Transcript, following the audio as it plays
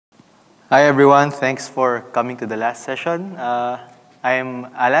Hi, everyone. Thanks for coming to the last session.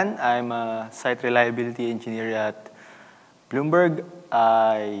 I'm Allan. I'm a site reliability engineer at Bloomberg.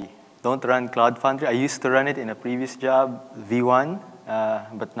 I don't run CloudFoundry. I used to run it in a previous job, V1,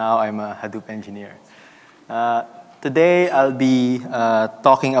 but now I'm a Hadoop engineer. Today, I'll be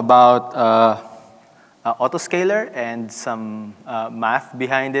talking about Autoscaler and some math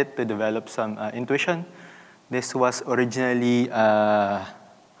behind it to develop some intuition. This was originally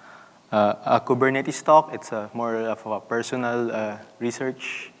a Kubernetes talk. It's more of a personal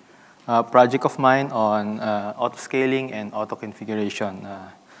research project of mine on autoscaling and auto-configuration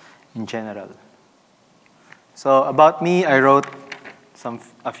in general. So about me, I wrote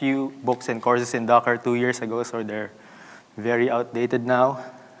a few books and courses in Docker 2 years ago, so they're very outdated now.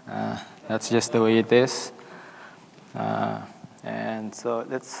 That's just the way it is. And so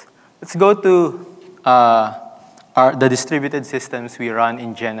let's go to the distributed systems we run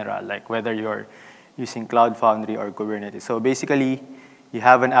in general, like whether you're using CloudFoundry or Kubernetes. So basically, you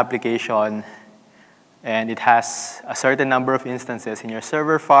have an application, and it has a certain number of instances in your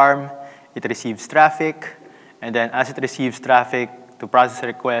server farm. It receives traffic, and then as it receives traffic to process a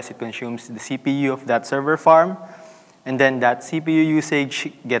request, it consumes the CPU of that server farm. And then that CPU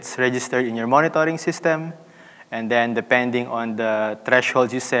usage gets registered in your monitoring system. And then depending on the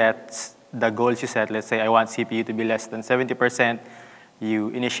thresholds you set, the goals you set, let's say I want CPU to be less than 70%, you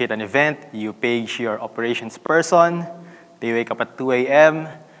initiate an event, you page your operations person, they wake up at 2 a.m.,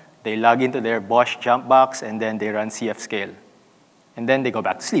 they log into their Bosch jump box, and then they run CFScale. And then they go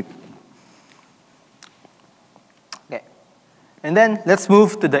back to sleep. Okay. And then let's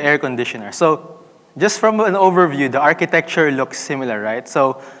move to the air conditioner. So just from an overview, the architecture looks similar, right?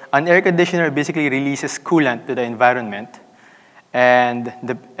 So an air conditioner basically releases coolant to the environment. And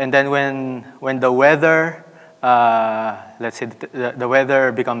then when the weather, let's say the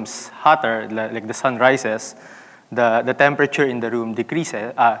weather becomes hotter, like the sun rises, the temperature in the room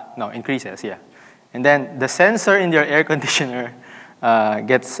increases, yeah. And then the sensor in your air conditioner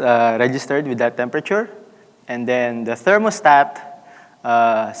gets registered with that temperature. And then the thermostat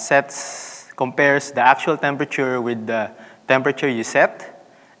compares the actual temperature with the temperature you set.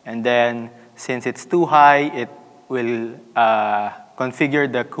 And then since it's too high, it will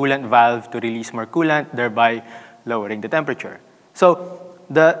configure the coolant valve to release more coolant, thereby lowering the temperature. So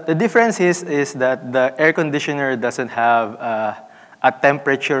the difference is that the air conditioner doesn't have a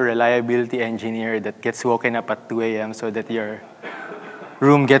temperature reliability engineer that gets woken up at 2 a.m. so that your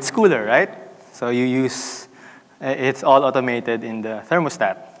room gets cooler, right? So it's all automated in the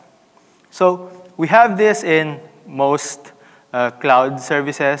thermostat. So we have this in most cloud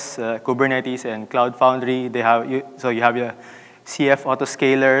services, Kubernetes and CloudFoundry. So you have your CF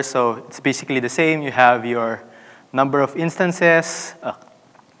autoscaler. So it's basically the same. You have your number of instances,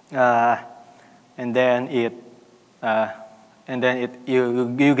 and then you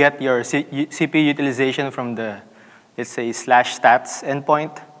get your CPU utilization from the, let's say, /stats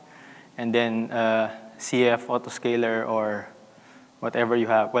endpoint, and then CF autoscaler or whatever you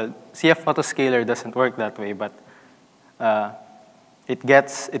have. Well, CF autoscaler doesn't work that way, but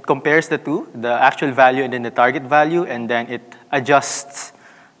it compares the two, the actual value and then the target value, and then it adjusts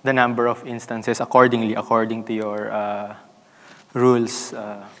the number of instances accordingly, according to your rules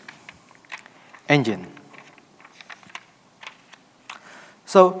engine.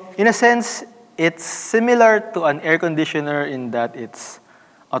 So in a sense, it's similar to an air conditioner in that it's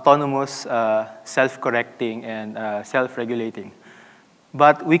autonomous, self-correcting, and self-regulating.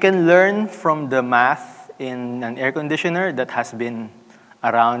 But we can learn from the math in an air conditioner that has been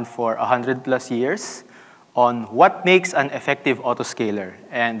around for 100+ years on what makes an effective autoscaler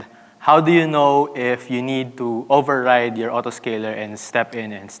and how do you know if you need to override your autoscaler and step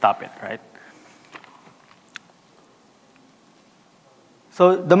in and stop it, right?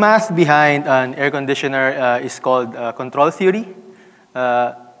 So the math behind an air conditioner is called control theory.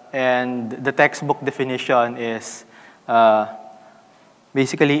 And the textbook definition is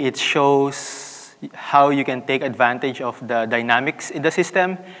basically it shows how you can take advantage of the dynamics in the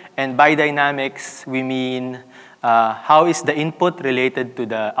system. And by dynamics, we mean how is the input related to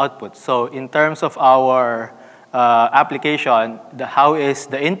the output. So in terms of our application, how is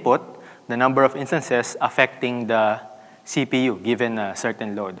the input, the number of instances, affecting the CPU given a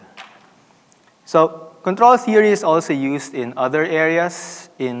certain load. So control theory is also used in other areas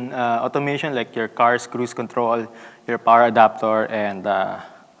in automation, like your car's cruise control, your power adapter, and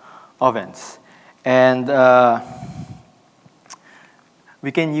ovens. And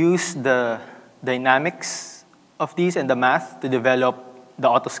we can use the dynamics of these and the math to develop the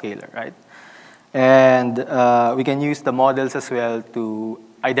autoscaler, right? And we can use the models as well to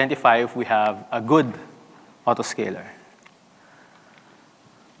identify if we have a good autoscaler.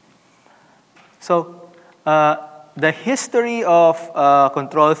 So the history of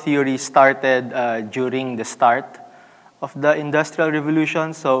control theory started during the start of the Industrial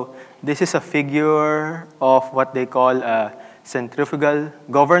Revolution. So this is a figure of what they call a centrifugal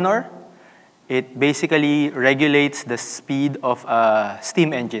governor. It basically regulates the speed of a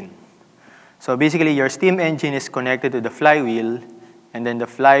steam engine. So basically, your steam engine is connected to the flywheel, and then the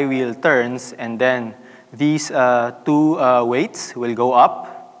flywheel turns, and then these two weights will go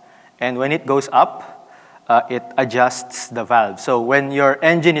up. And when it goes up, it adjusts the valve. So when your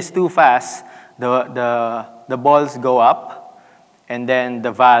engine is too fast, the balls go up, and then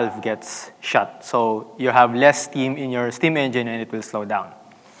the valve gets shut. So you have less steam in your steam engine, and it will slow down.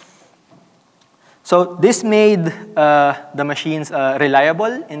 So this made the machines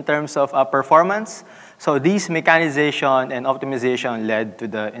reliable in terms of performance. So these mechanization and optimization led to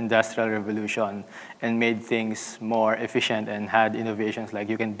the Industrial Revolution and made things more efficient and had innovations like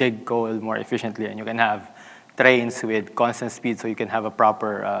you can dig coal more efficiently and you can have trains with constant speed so you can have a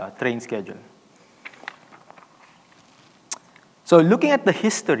proper train schedule. So looking at the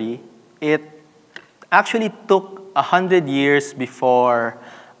history, it actually took 100 years before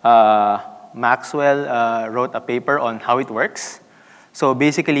Maxwell wrote a paper on how it works. So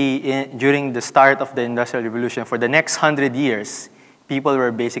basically, during the start of the Industrial Revolution, for the next 100 years, people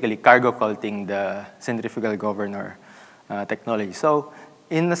were basically cargo culting the centrifugal governor technology. So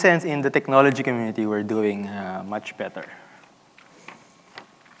in a sense, in the technology community, we're doing much better.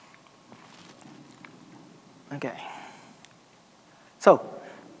 Okay. So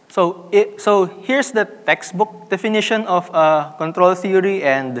here's the textbook definition of control theory,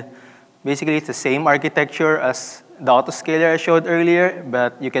 and basically it's the same architecture as the autoscaler I showed earlier,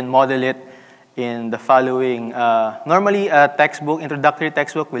 but you can model it in the following. Normally, a textbook, introductory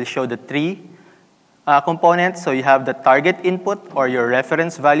textbook, will show the three components. So you have the target input or your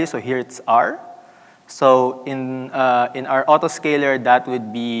reference value. So here it's R. So in our autoscaler, that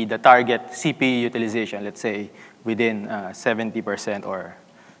would be the target CPU utilization, let's say within 70% or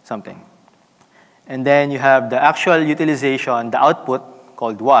something. And then you have the actual utilization, the output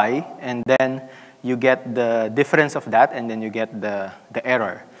called Y, and then you get the difference of that, and then you get the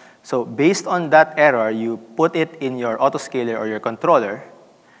error. So based on that error, you put it in your autoscaler or your controller,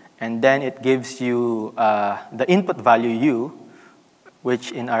 and then it gives you the input value U,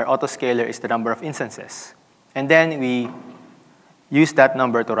 which in our autoscaler is the number of instances. And then we use that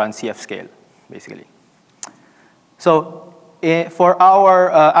number to run CF scale, basically. So for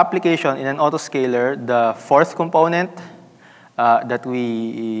our application in an autoscaler, the fourth component that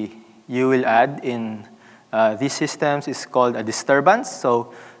you will add in these systems is called a disturbance.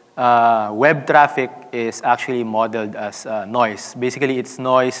 So web traffic is actually modeled as noise. Basically, it's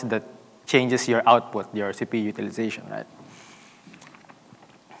noise that changes your output, your CPU utilization, right?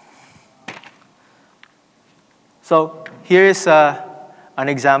 So here is an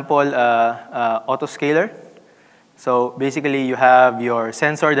example autoscaler. So basically, you have your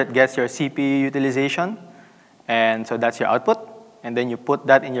sensor that gets your CPU utilization, and so that's your output. And then you put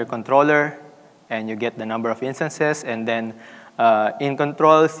that in your controller, and you get the number of instances. And then in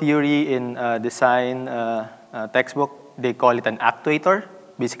control theory, in design textbook, they call it an actuator,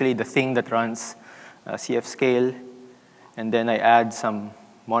 basically the thing that runs CF scale. And then I add some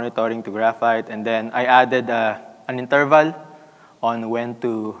monitoring to graphite. And then I added an interval on when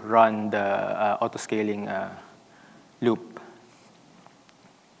to run the autoscaling loop.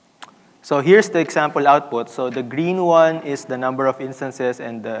 So here's the example output. So the green one is the number of instances,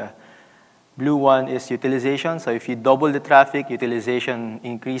 and the blue one is utilization. So if you double the traffic, utilization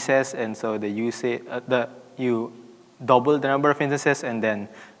increases, and so you double the number of instances, and then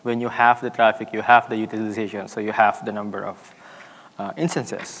when you halve the traffic, you halve the utilization, so you halve the number of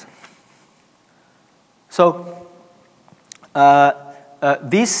instances. So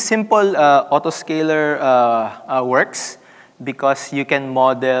this simple autoscaler works because you can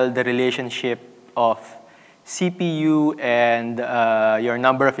model the relationship of CPU and your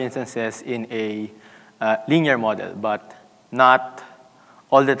number of instances in a linear model, but not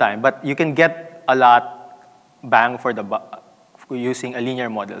all the time. But you can get a lot bang for the buck using a linear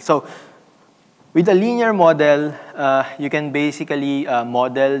model. So with a linear model, you can basically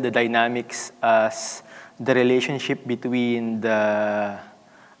model the dynamics as the relationship between the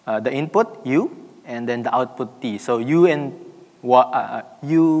input, U, and then the output, T. So U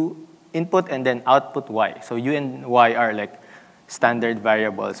input and then output Y. So U and Y are like standard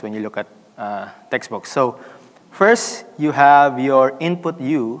variables when you look at textbooks. So first, you have your input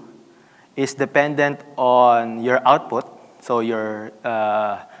U is dependent on your output. So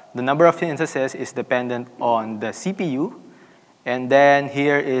the number of instances is dependent on the CPU. And then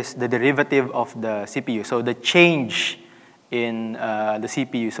here is the derivative of the CPU. So the change in the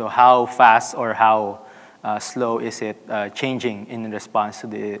CPU, so how fast or how slow is it changing in response to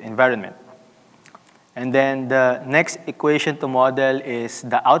the environment. And then the next equation to model is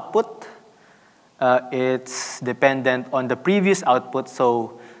the output. It's dependent on the previous output.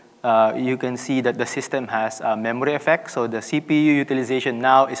 So you can see that the system has a memory effect. So the CPU utilization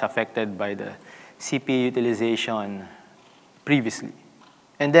now is affected by the CPU utilization previously.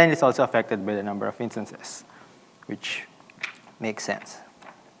 And then it's also affected by the number of instances, which makes sense.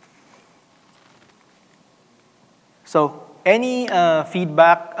 So any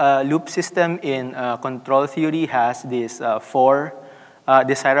feedback loop system in control theory has these 4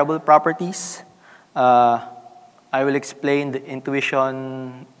 desirable properties. I will explain the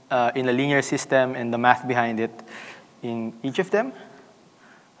intuition in a linear system and the math behind it in each of them.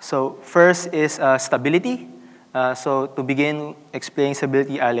 So first is stability. So to begin explaining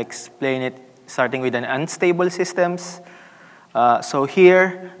stability, I'll explain it starting with an unstable systems. So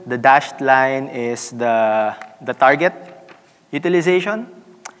here, the dashed line is the target utilization,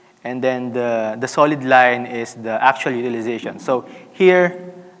 and then the solid line is the actual utilization. So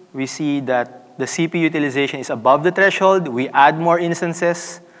here, we see that the CPU utilization is above the threshold. We add more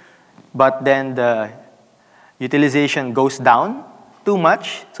instances, but then the utilization goes down too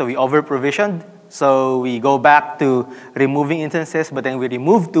much, so we over-provisioned. So we go back to removing instances, but then we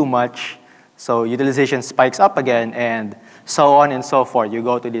remove too much, so utilization spikes up again, and so on and so forth. You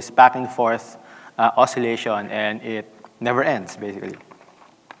go to this back and forth oscillation, and it never ends, basically.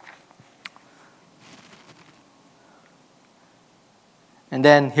 And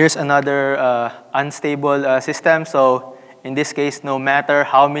then here's another unstable system. So in this case, no matter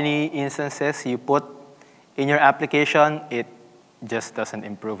how many instances you put in your application, it just doesn't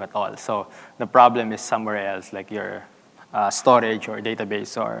improve at all. So the problem is somewhere else, like your storage or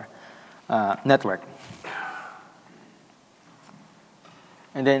database or network.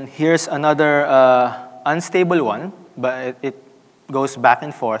 And then here's another unstable one, but it goes back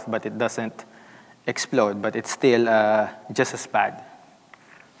and forth, but it doesn't explode, but it's still just as bad.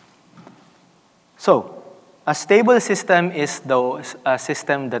 So a stable system is a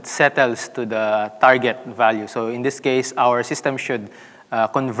system that settles to the target value. So in this case, our system should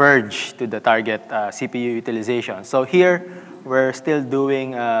converge to the target CPU utilization. So here, we're still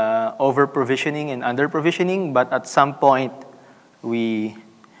doing over-provisioning and under-provisioning, but at some point, we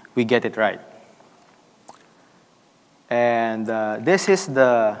get it right. And this is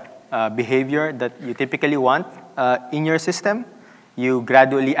the behavior that you typically want in your system. You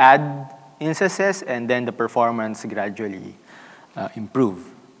gradually add instances, and then the performance gradually improve.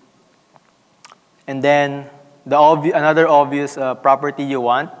 And then another obvious property you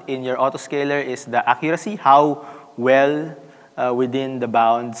want in your autoscaler is the accuracy. How well within the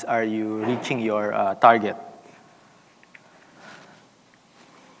bounds are you reaching your target?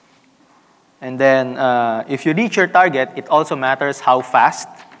 And then if you reach your target, it also matters how fast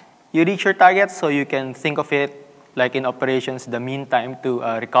you reach your target. So you can think of it like in operations, the mean time to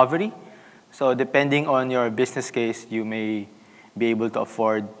recovery. So depending on your business case, you may be able to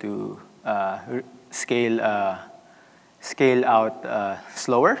afford to scale out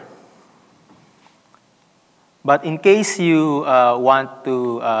slower. But in case you want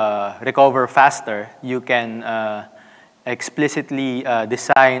to recover faster, you can explicitly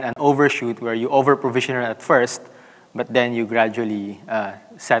design an overshoot where you over-provision it at first, but then you gradually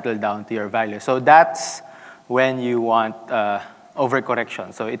settle down to your value. So that's when you want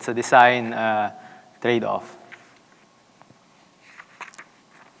overcorrection. So it's a design trade-off.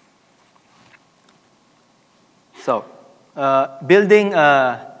 So building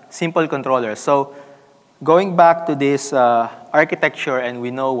a simple controller. So going back to this architecture, and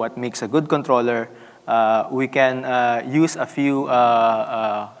we know what makes a good controller, we can use a few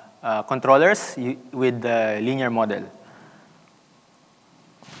controllers with the linear model.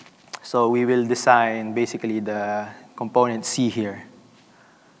 So we will design basically the component C here.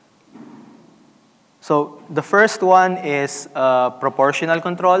 So the first one is proportional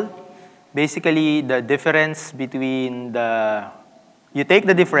control. Basically, the difference between you take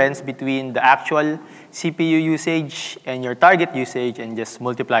the difference between the actual CPU usage and your target usage and just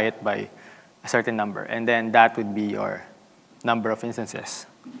multiply it by a certain number. And then that would be your number of instances.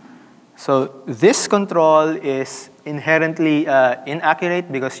 So this control is inherently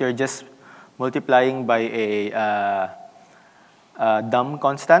inaccurate because you're just multiplying by a dumb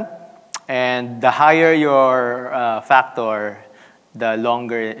constant. And the higher your factor, the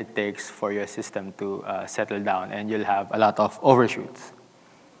longer it takes for your system to settle down, and you'll have a lot of overshoots.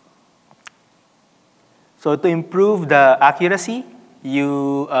 So to improve the accuracy,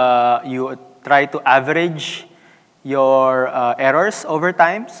 you try to average your errors over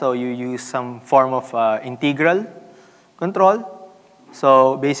time. So you use some form of integral control.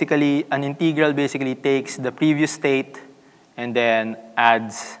 So basically, an integral basically takes the previous state and then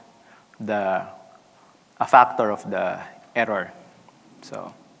adds a factor of the error.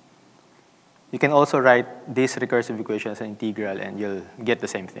 So you can also write this recursive equation as an integral, and you'll get the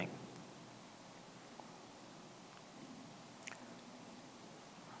same thing.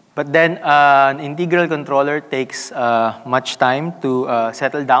 But then an integral controller takes much time to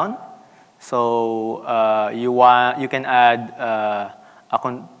settle down. So you can add a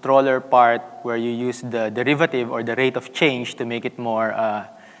controller part where you use the derivative or the rate of change to make it more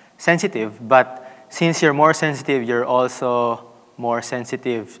sensitive. But since you're more sensitive, you're also more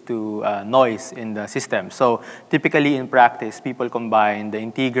sensitive to noise in the system. So typically in practice, people combine the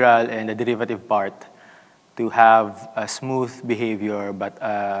integral and the derivative part to have a smooth behavior, but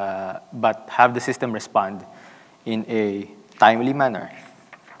have the system respond in a timely manner.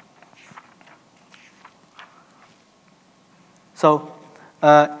 So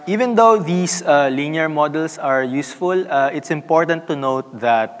even though these linear models are useful, it's important to note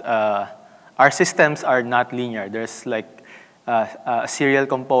that our systems are not linear. There's like a serial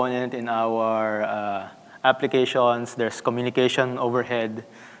component in our applications. There's communication overhead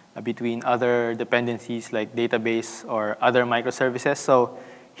between other dependencies like database or other microservices. So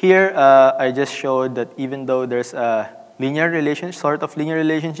here I just showed that even though there's a sort of linear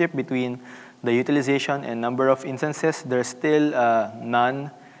relationship between the utilization and number of instances, there's still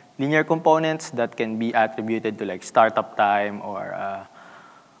non-linear components that can be attributed to like startup time or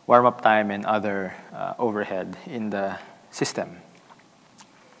warm-up time and other overhead in the system.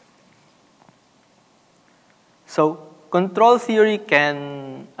 So control theory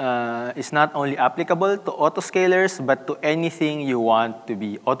is not only applicable to autoscalers, but to anything you want to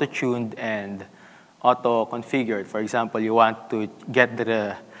be auto-tuned and auto-configured. For example, you want to get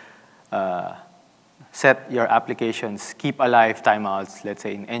set your applications keep alive timeouts, let's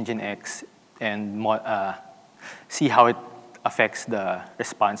say in Nginx, and see how it affects the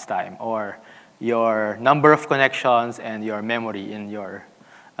response time, or your number of connections and your memory in your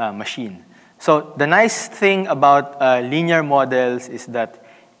machine. So the nice thing about linear models is that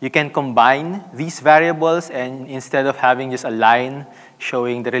you can combine these variables, and instead of having just a line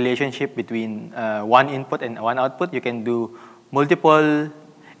showing the relationship between one input and one output, you can do multiple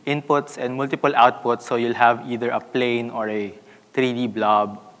inputs and multiple outputs, so you'll have either a plane or a 3D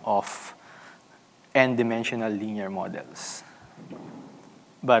blob of n-dimensional linear models.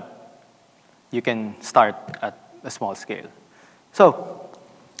 But you can start at a small scale. So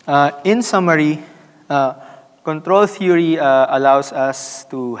in summary, control theory allows us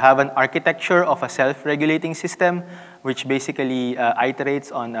to have an architecture of a self-regulating system, which basically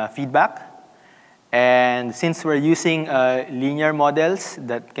iterates on feedback. And since we're using linear models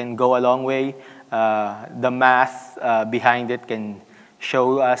that can go a long way, the math behind it can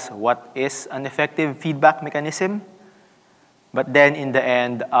show us what is an effective feedback mechanism. But then in the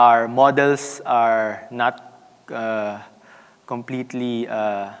end, our models are not completely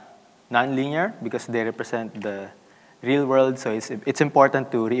non-linear because they represent the real world. So it's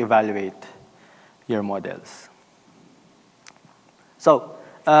important to reevaluate your models. So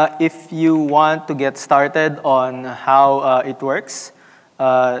if you want to get started on how it works,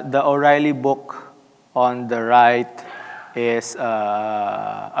 the O'Reilly book on the right is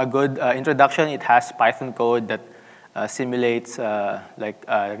a good introduction. It has Python code that simulates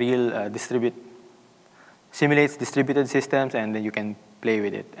simulates distributed systems, and then you can play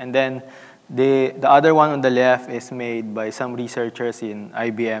with it. And then the other one on the left is made by some researchers in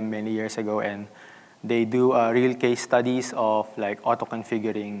IBM many years ago, and they do real case studies of like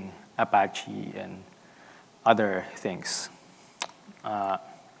auto-configuring Apache and other things.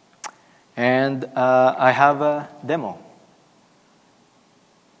 And I have a demo.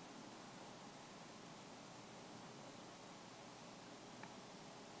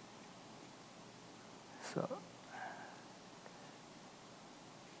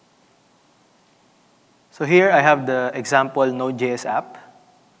 So here I have the example Node.js app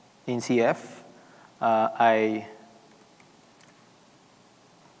in CF. I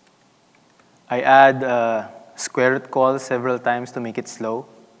add square root calls several times to make it slow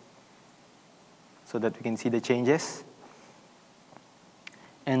so that we can see the changes.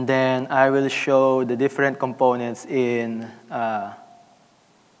 And then I will show the different components in a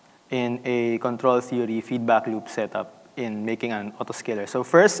control theory feedback loop setup in making an autoscaler. So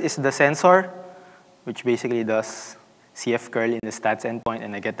first is the sensor, which basically does CF curl in the stats endpoint,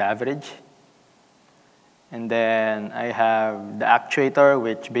 and I get the average. And then I have the actuator,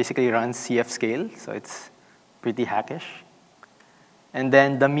 which basically runs CF scale, so it's pretty hackish. And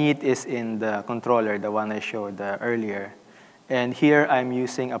then the meat is in the controller, the one I showed earlier. And here I'm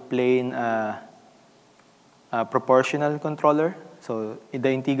using a plain proportional controller. So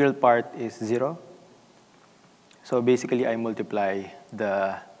the integral part is 0. So basically I multiply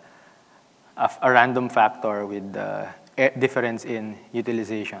a random factor with the difference in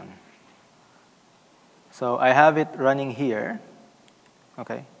utilization. So I have it running here,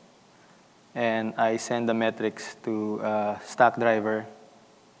 okay? And I send the metrics to stack driver.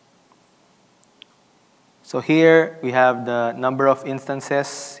 So here we have the number of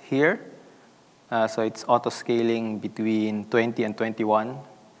instances here. So it's auto-scaling between 20 and 21.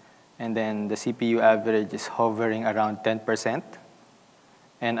 And then the CPU average is hovering around 10%.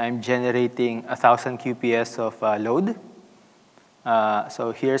 And I'm generating 1,000 QPS of load.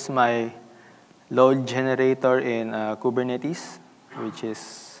 So here's my load generator in Kubernetes, which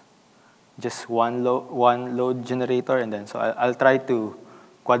is just one load generator. And then so I'll try to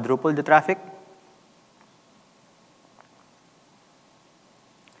quadruple the traffic.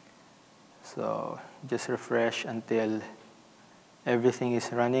 So just refresh until everything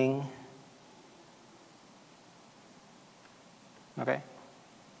is running. Okay.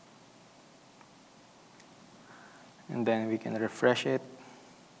 And then we can refresh it.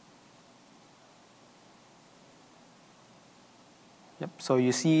 Yep. So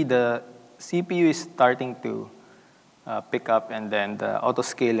you see the CPU is starting to pick up, and then the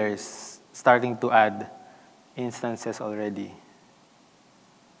autoscaler is starting to add instances already.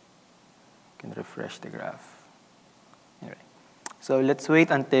 You can refresh the graph. Anyway. So let's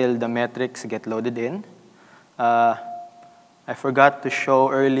wait until the metrics get loaded in. I forgot to show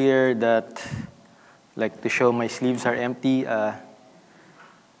earlier that, like, to show my sleeves are empty.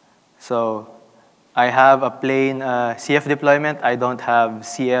 So I have a plain CF deployment. I don't have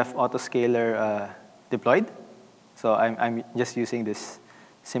CF autoscaler deployed. So I'm just using this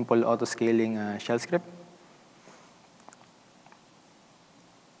simple autoscaling shell script.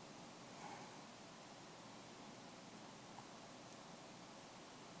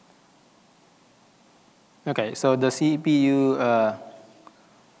 Okay, so the CPU,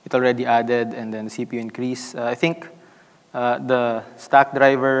 it already added, and then the CPU increase. I think the stack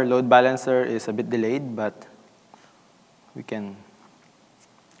driver load balancer is a bit delayed, but we can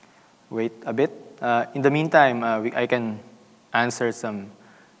wait a bit. In the meantime, I can answer some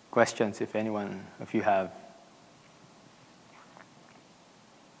questions if anyone of you have.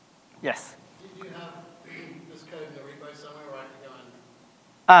 Yes? Did you have this code in the repo somewhere where I can go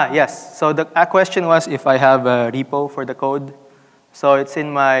and... Yes. So the question was if I have a repo for the code. So it's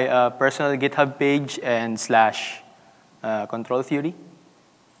in my personal GitHub page and / control theory.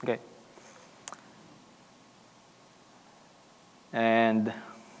 Okay. And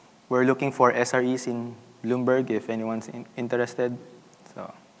we're looking for SREs in Bloomberg if anyone's interested.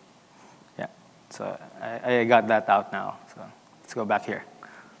 So yeah, so I got that out now. So let's go back here.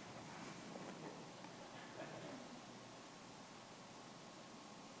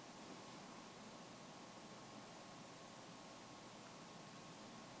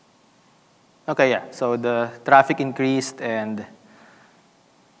 Okay, yeah, so the traffic increased, and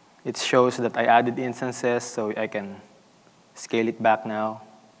it shows that I added instances, so I can scale it back now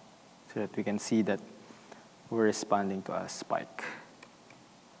so that we can see that we're responding to a spike.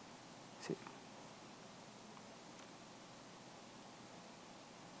 See.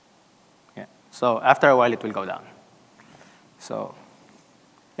 Yeah, so after a while, it will go down. So,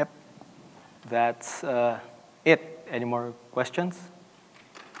 yep, that's it. Any more questions?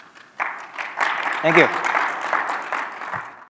 Thank you.